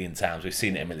it a million times. We've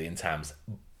seen it a million times.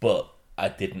 But I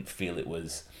didn't feel it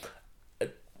was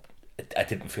I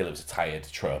didn't feel it was a tired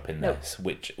trope in this,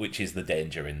 which is the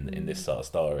danger in this sort of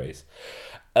stories.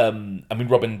 I mean,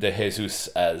 Robin de Jesus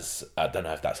as, I don't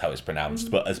know if that's how it's pronounced,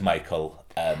 but as Michael.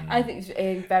 I think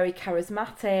he's very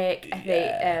charismatic, I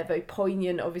think very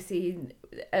poignant, obviously,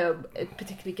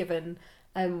 particularly given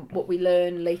what we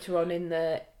learn later on in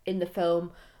the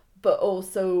film, but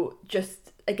also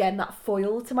just, again, that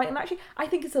foil to Michael. And actually, I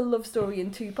think it's a love story in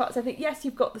two parts. I think, yes,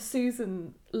 you've got the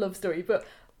Susan love story, but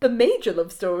the major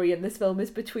love story in this film is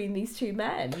between these two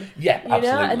men. Yeah,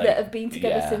 absolutely. And that have been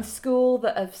together since school,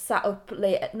 that have sat up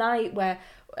late at night, where,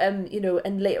 and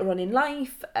later on in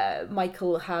life,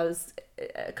 Michael has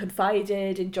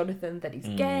confided in Jonathan that he's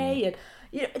gay,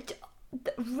 and,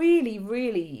 really,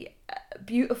 really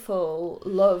beautiful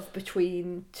love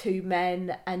between two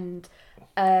men, and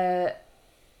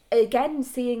again,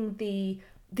 seeing the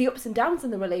ups and downs in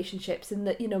the relationships, and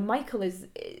that, Michael is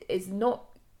not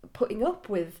putting up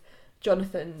with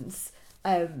Jonathan's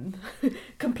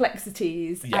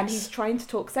complexities, and he's trying to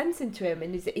talk sense into him,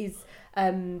 and is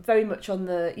very much on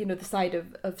the the side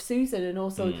of Susan, and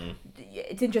also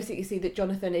it's interesting to see that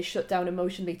Jonathan is shut down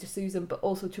emotionally to Susan, but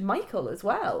also to Michael as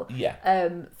well.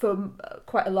 For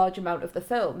quite a large amount of the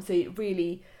film. So it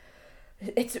really,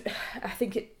 I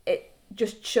think it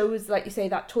just shows, like you say,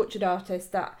 that tortured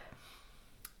artist,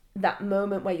 that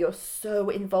moment where you're so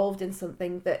involved in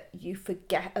something that you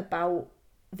forget about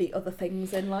the other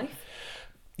things in life.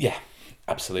 Yeah,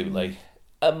 absolutely.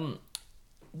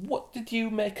 What did you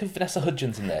make of Vanessa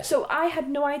Hudgens in this? So I had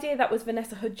no idea that was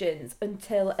Vanessa Hudgens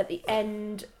until at the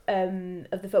end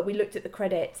of the film. We looked at the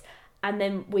credits, and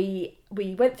then we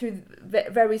went through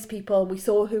various people, and we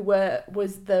saw who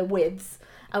was the Wids,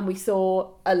 and we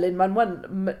saw a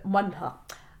Lin-Manuel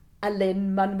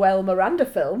Miranda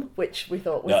film, which we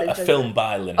thought was a film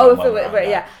by Lin-Manuel Miranda. Right,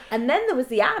 yeah. And then there was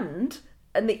the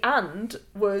and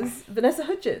was Vanessa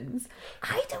Hudgens.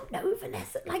 I don't know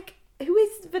Vanessa. Like, who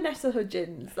is Vanessa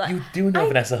Hudgens? Like, you do know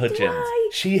Vanessa Hudgens.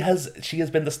 She has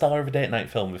been the star of a date night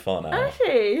film before now. Has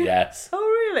she? Yes. Oh,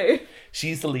 really?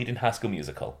 She's the lead in High School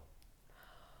Musical.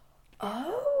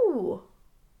 Oh.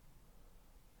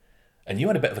 And you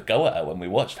had a bit of a go at her when we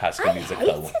watched High School Musical.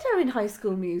 I hated her in High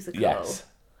School Musical. Yes.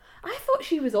 I thought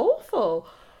she was awful.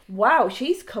 Wow,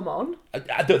 she's come on.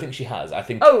 I don't think she has. I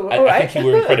think. I think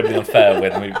you were incredibly unfair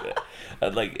when we,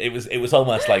 like, it was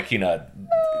almost like, do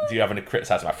you have any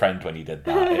criticise my friend when you did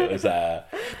that? It was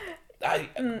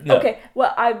no. Okay.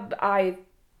 Well, I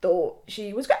thought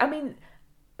she was great. I mean,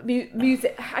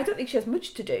 music. I don't think she has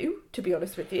much to do, to be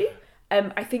honest with you.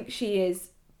 I think she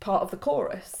is part of the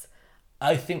chorus.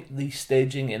 I think the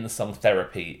staging in the song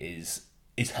Therapy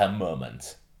is her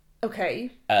moment. Okay.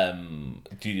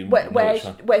 Do you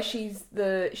where she's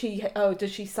does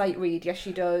she sight read? Yes,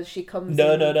 she does. She comes.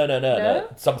 No.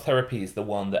 Song Therapy is the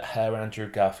one that her and Andrew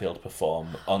Garfield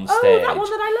perform on stage. Oh, that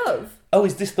one that I love. Oh,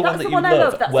 is this the one that you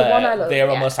love? That's where the one I love. They're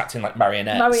almost acting like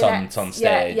marionettes on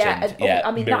stage,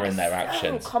 and mirroring their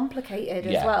actions. So complicated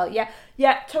as well.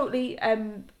 Yeah, totally.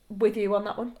 With you on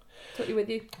that one. Totally with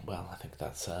you. Well, I think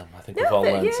that's. I think we've all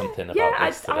learned something about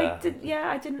this today.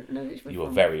 I didn't know. You were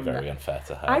very, very unfair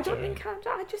to her. I don't think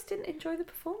I just didn't enjoy the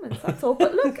performance. That's all.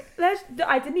 But look,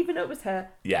 I didn't even know it was her.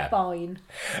 Yeah, fine.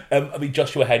 I mean,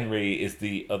 Joshua Henry is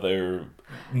the other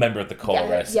member of the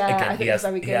chorus. Yeah, again,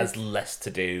 he has less to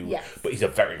do, but he's a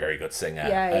very, very good singer.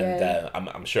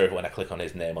 I'm sure when I click on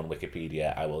his name on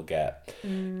Wikipedia, I will get.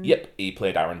 Yep, he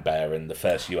played Aaron Burr in the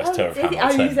first US tour of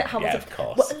Hamilton. Yeah, of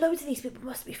course. Well, loads of these people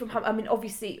must be from Hamilton. I mean,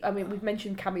 obviously, we've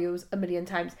mentioned cameos a million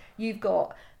times. You've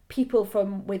got people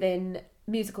from within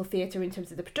musical theatre in terms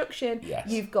of the production. Yes.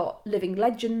 You've got living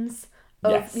legends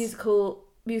of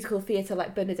musical theatre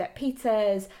like Bernadette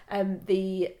Peters,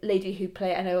 the lady who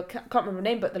played, I can't remember her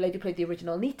name, but the lady who played the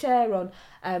original Nita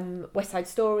on West Side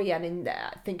Story, and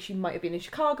I think she might have been in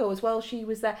Chicago as well. She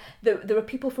was there. There are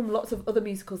people from lots of other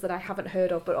musicals that I haven't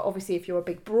heard of, but obviously if you're a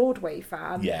big Broadway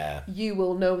fan, you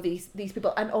will know these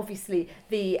people. And obviously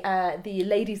the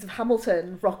ladies of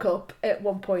Hamilton rock up at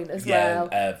one point as well.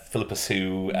 Philippa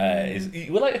Sue is.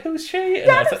 You were like, who's she? And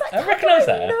yeah, I recognise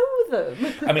her. I know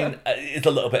them. I mean, it's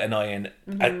a little bit annoying.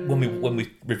 When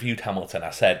we reviewed Hamilton, I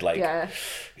said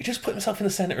he just put himself in the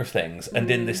centre of things, and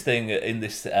in this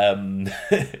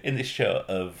show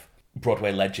of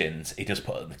Broadway legends, he just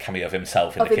put a cameo of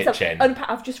himself in the kitchen. And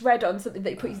I've just read on something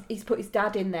that he's put his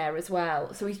dad in there as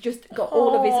well, so he's just got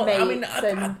all of his mates.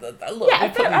 I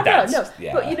know,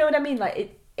 but you know what I mean.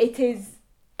 Like it is.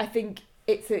 I think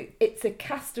it's a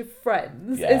cast of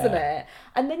friends, isn't it?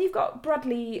 And then you've got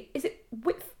Bradley. Is it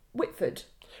Whitford?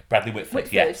 Bradley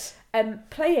Whitford, yes.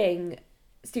 Playing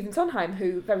Stephen Sondheim,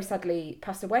 who very sadly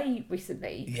passed away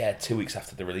recently. Yeah, 2 weeks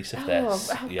after the release of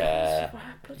this. Yeah. Gosh, wow,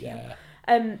 bloody Yeah. hell.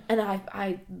 And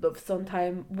I love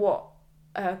Sondheim. What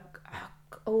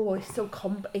it's so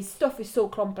his stuff is so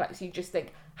complex. You just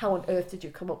think, how on earth did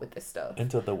you come up with this stuff?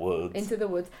 Into the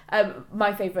Woods.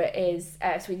 My favourite is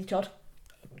Sweeney Todd.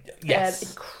 Yes.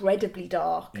 Incredibly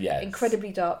dark. Yes.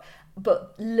 Incredibly dark,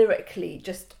 but lyrically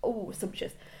just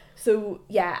sumptuous. So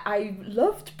yeah, I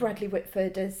loved Bradley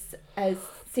Whitford as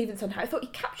Stephen Sondheim. I thought he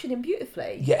captured him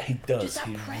beautifully. Yeah, he does.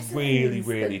 He really,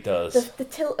 really does. The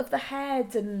tilt of the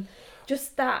head and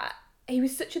just that. He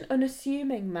was such an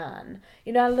unassuming man.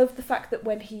 You know, I love the fact that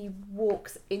when he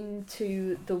walks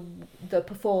into the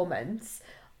performance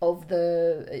of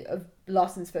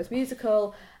Larson's first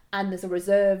musical, and there's a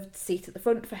reserved seat at the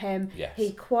front for him, yes.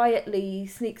 He quietly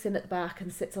sneaks in at the back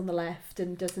and sits on the left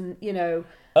and doesn't, you know.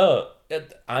 Oh,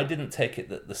 I didn't take it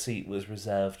that the seat was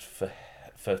reserved for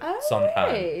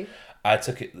Sondheim. Really? I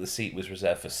took it that the seat was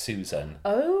reserved for Susan.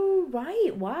 Oh,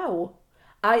 right. Wow.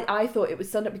 I thought it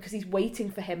was Sondheim because he's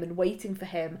waiting for him, and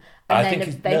then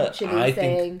eventually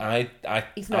saying I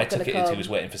he's not took it come. as he was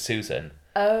waiting for Susan.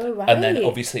 Oh, right. And then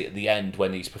obviously at the end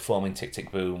when he's performing Tick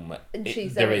Tick Boom, and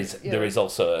there is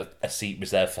also a seat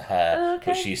reserved for her,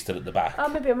 okay. but she stood at the back. Oh,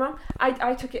 maybe I'm wrong.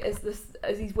 I took it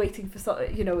as he's waiting for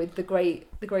with the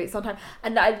great Sondheim,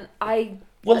 and I.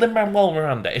 Well, then Manuel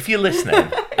Miranda, if you're listening,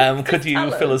 could you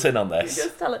fill us in on this?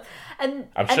 Just tell us. And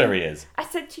I'm sure he is. I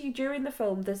said to you during the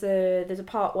film, there's a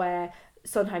part where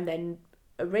Sondheim then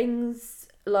rings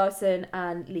Larson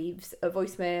and leaves a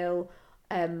voicemail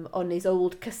on his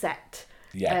old cassette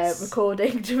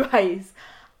recording device,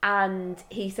 and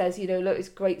he says, look, it's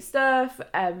great stuff.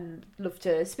 Love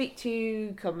to speak to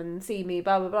you. Come and see me.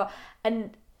 Blah blah blah.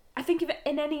 And I think if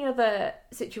in any other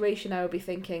situation I would be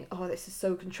thinking, oh, this is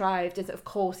so contrived. Of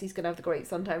course he's going to have the great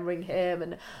Sondheim ring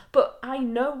him. But I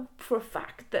know for a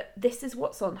fact that this is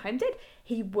what Sondheim did.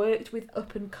 He worked with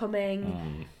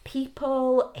up-and-coming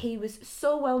people. He was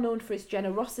so well known for his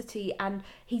generosity, and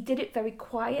he did it very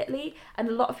quietly. And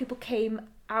a lot of people came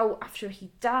out after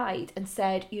he died and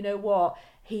said, you know what,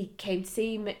 he came to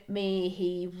see me.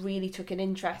 He really took an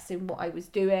interest in what I was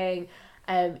doing.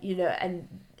 And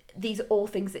these are all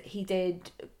things that he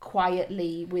did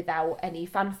quietly without any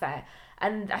fanfare,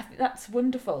 and I think that's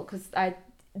wonderful because I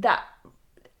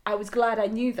was glad I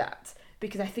knew that,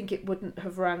 because I think it wouldn't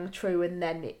have rang true, and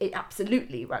then it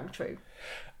absolutely rang true.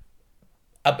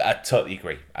 I totally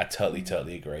agree. I totally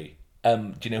agree.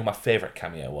 Do you know who my favourite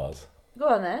cameo was? Go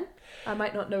on then. I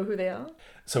might not know who they are.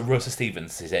 So Rosa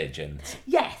Stevens, his agent,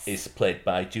 yes, is played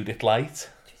by Judith Light.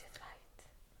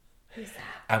 Who's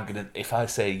that? If I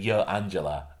say you're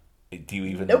Angela, do you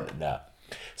even Nope. know?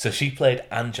 So she played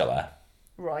Angela,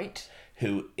 right?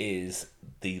 Who is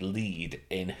the lead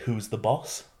in Who's the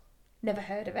Boss? Never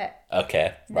heard of it.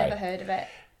 Okay, right. Never heard of it.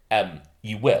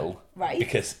 You will, right?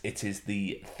 Because it is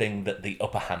the thing that The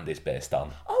Upper Hand is based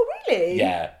on. Oh, really?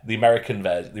 Yeah, the American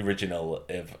version, the original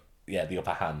of The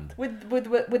Upper Hand. With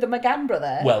the McGann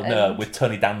brother. Well, no, with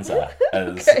Tony Danza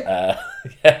as Okay.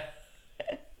 yeah.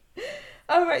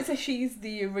 Oh, right, so she's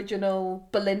the original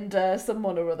Belinda,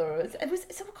 someone or other. It was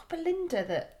someone called Belinda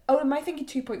that... Oh, am I thinking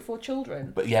 2.4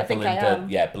 Children? But yeah, I think I am.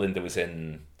 Belinda was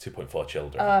in 2.4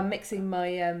 Children. I'm mixing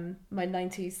my my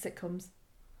 90s sitcoms.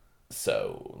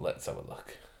 So, let's have a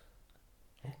look.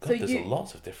 Oh, God, So there's you- a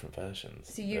lot of different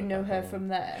versions. So you know her from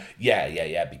there?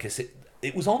 Yeah, because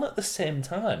it was on at the same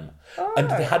time. Oh. And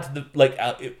they had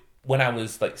when I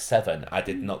was 7, I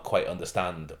did not quite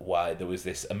understand why there was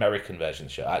this American version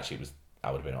show. Actually, I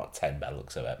would have been about 10 by the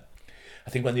looks of it. I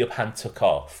think when The Upper Hand took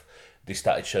off, they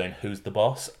started showing Who's the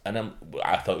Boss, and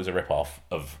I thought it was a rip-off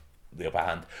of The Upper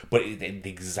Hand, but it did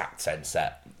the exact same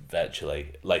set,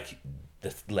 virtually. Like,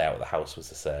 the layout of the house was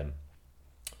the same.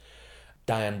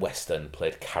 Diane Weston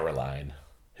played Caroline,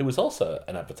 who was also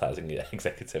an advertising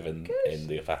executive in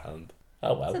The Upper Hand.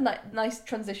 Oh, well. It's a nice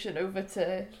transition over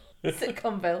to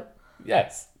Sitcomville.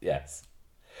 Yes.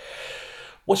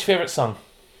 What's your favourite song?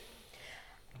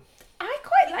 I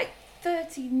quite like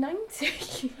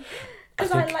 3090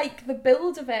 because I like the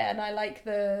build of it, and I like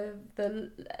the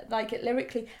like it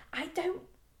lyrically. I don't,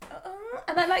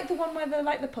 and I like the one where they're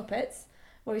like the puppets,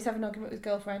 where he's having an argument with his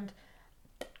girlfriend.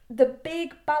 The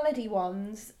big ballady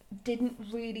ones didn't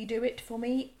really do it for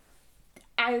me.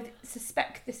 I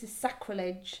suspect this is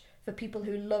sacrilege for people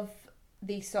who love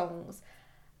these songs.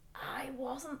 I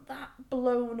wasn't that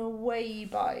blown away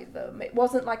by them. It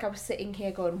wasn't like I was sitting here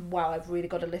going, wow, I've really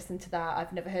got to listen to that.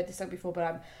 I've never heard this song before,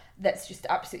 but that's just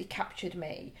absolutely captured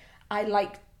me. I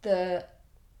liked the,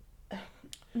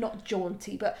 not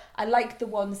jaunty, but I liked the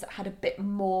ones that had a bit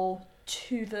more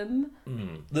to them.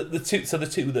 The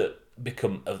two that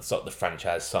become sort of the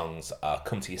franchise songs are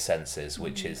 "Come to Your Senses,"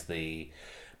 which is the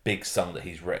big song that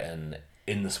he's written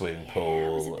in the swimming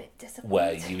pool,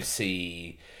 where you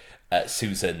see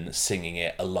Susan singing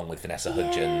it along with Vanessa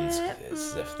Hudgens.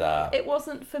 As if that it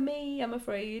wasn't for me, I'm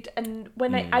afraid. And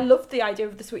when I loved the idea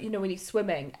of the swim, when he's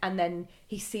swimming and then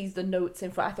he sees the notes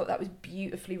in front, I thought that was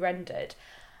beautifully rendered.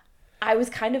 I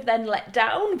was kind of then let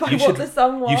down by what the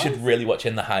song was. You should really watch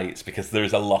In the Heights, because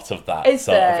there's a lot of that of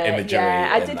imagery.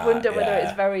 Yeah, I did wonder whether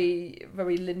it's very,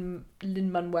 very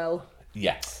Lin-Manuel.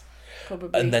 Yes.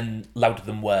 Probably. And then Louder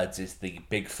Than Words is the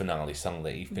big finale song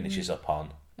that he finishes up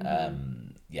on.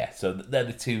 So they're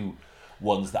the two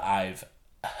ones that I've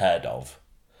heard of.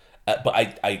 But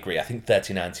I agree. I think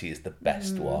 3090 is the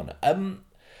best one.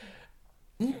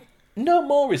 No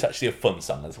More is actually a fun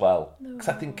song as well. Because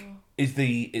I think it's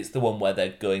the one where they're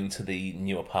going to the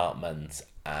new apartment.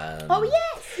 And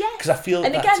yes. Because I feel,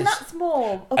 and again, that's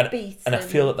more upbeat. And I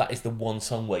feel that is the one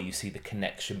song where you see the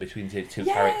connection between the two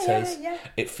characters. Yeah.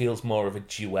 It feels more of a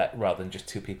duet rather than just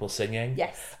two people singing.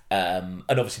 Yes. And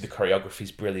obviously the choreography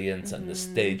is brilliant, and the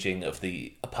staging of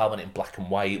the apartment in black and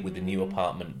white with the new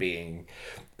apartment being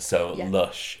so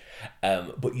lush.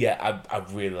 But yeah, I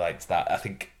really liked that. I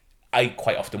think I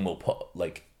quite often will put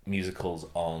like musicals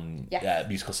on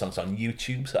musical songs on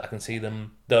YouTube so I can see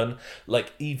them done.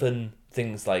 Like even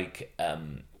things like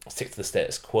Stick to the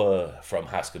Status Quo from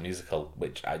High School Musical,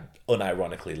 which I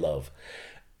unironically love.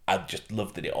 I just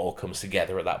love that it all comes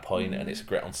together at that point, and it's a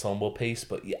great ensemble piece.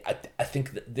 But yeah, I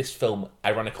think that this film,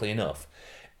 ironically enough,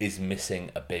 is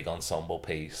missing a big ensemble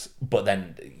piece. But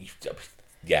then,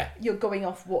 you're going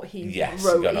off what he wrote.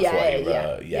 Going off what he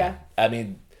wrote. Yeah. I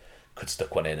mean, could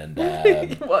stuck one in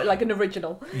and what, like an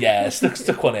original? Yeah,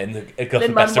 stuck one in. Got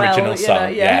the best original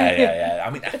song. Yeah.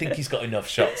 I mean, I think he's got enough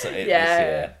shots at it this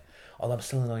year. Although I'm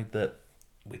still annoyed that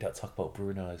We Don't Talk About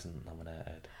Bruno isn't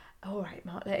nominated. All right,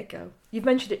 Mark, let it go. You've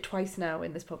mentioned it twice now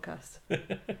in this podcast.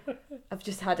 I've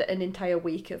just had an entire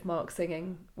week of Mark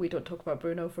singing We Don't Talk About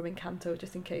Bruno from Encanto,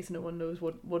 just in case no one knows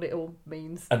what it all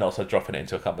means. And also dropping it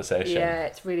into a conversation. Yeah,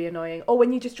 it's really annoying. Or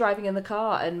when you're just driving in the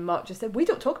car and Mark just said, we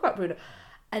don't talk about Bruno,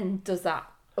 and does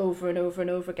that over and over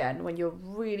and over again when you're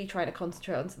really trying to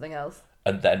concentrate on something else.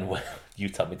 And then when you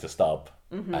tell me to stop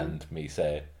and me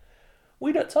say,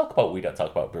 We don't talk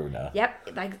about Bruno. Yep,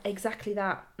 like exactly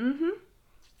that.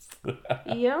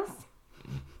 Yes.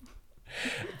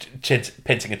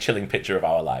 Painting a chilling picture of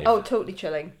our life. Oh, totally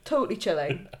chilling.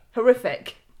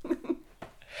 Horrific.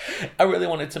 I really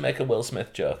wanted to make a Will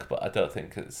Smith joke, but I don't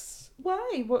think it's...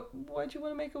 Why? Why do you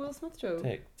want to make a Will Smith joke?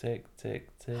 Tick.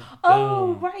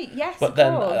 Oh, right. Yes, but of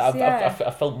then course,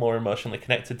 I felt more emotionally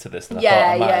connected to this than I thought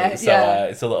I might. So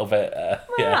it's a little bit...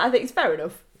 I think it's fair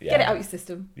enough. Yeah. Get it out your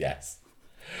system. Yes.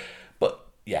 But,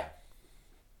 yeah.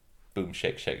 Boom,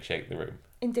 shake the room.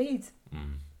 Indeed.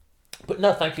 But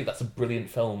no, thank you. That's a brilliant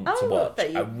film to watch.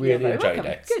 I really enjoyed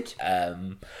it. Good.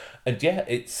 And yeah,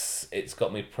 it's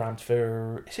got me primed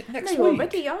for... Is it next week? You're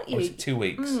already, aren't you? Or is it 2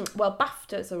 weeks? Well,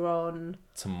 BAFTAs are on...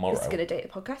 Tomorrow. This is going to date the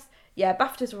podcast. Yeah,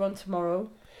 BAFTAs are on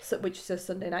tomorrow, which is a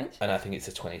Sunday night. And I think it's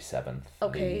the 27th.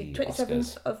 Okay,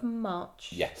 27th of March.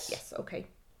 Yes, okay.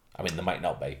 I mean, there might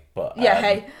not be, but...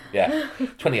 Yeah,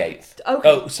 28th. Okay.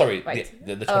 Oh, sorry, right.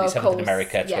 the 27th in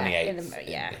America, 28th.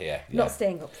 Yeah. Not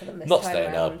staying up for them this not time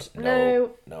staying around.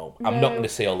 up. No. I'm not going to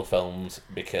see all the films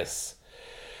because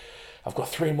I've got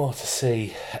 3 more to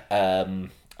see. I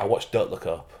watched Don't Look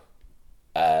Up,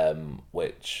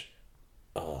 which...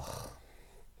 I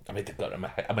mean,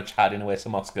 I'm hiding away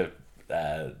some Oscar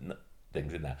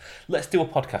things in there. Let's do a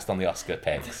podcast on the Oscar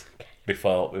picks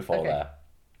before there.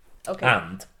 Okay.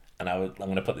 And I'm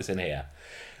going to put this in here.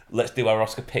 Let's do our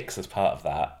Oscar picks as part of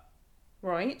that.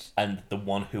 Right. And the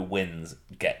one who wins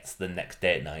gets the next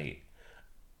date night.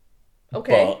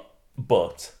 Okay.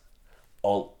 But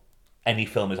any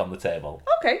film is on the table.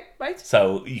 Okay, right.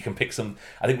 So you can pick some...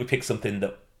 I think we pick something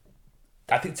that...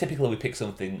 I think typically we pick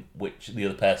something which the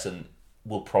other person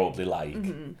will probably like.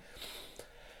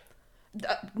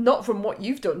 Not from what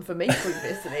you've done for me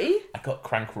previously. I got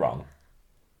Crank wrong.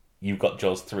 You got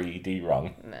Jaws 3D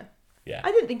wrong. No. Yeah.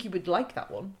 I didn't think you would like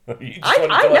that one.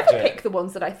 I never pick the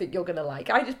ones that I think you're going to like.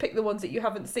 I just pick the ones that you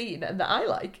haven't seen and that I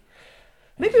like.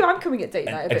 Maybe I'm coming at date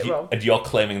night a bit wrong. And you're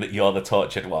claiming that you're the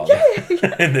tortured one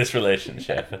in this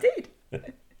relationship. Indeed.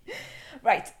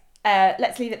 Right.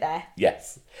 Let's leave it there.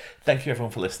 Yes. Thank you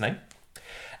everyone for listening.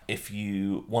 If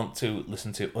you want to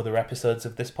listen to other episodes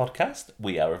of this podcast,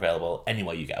 we are available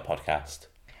anywhere you get a podcast.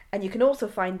 And you can also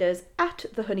find us at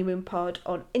The Honeymoon Pod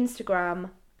on Instagram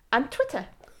and Twitter.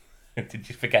 Did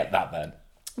you forget that then?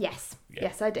 Yes. Yeah.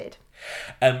 Yes, I did.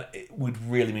 It would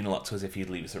really mean a lot to us if you'd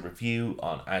leave us a review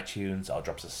on iTunes or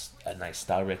drop us a nice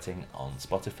star rating on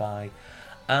Spotify.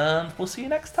 And we'll see you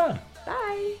next time.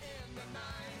 Bye.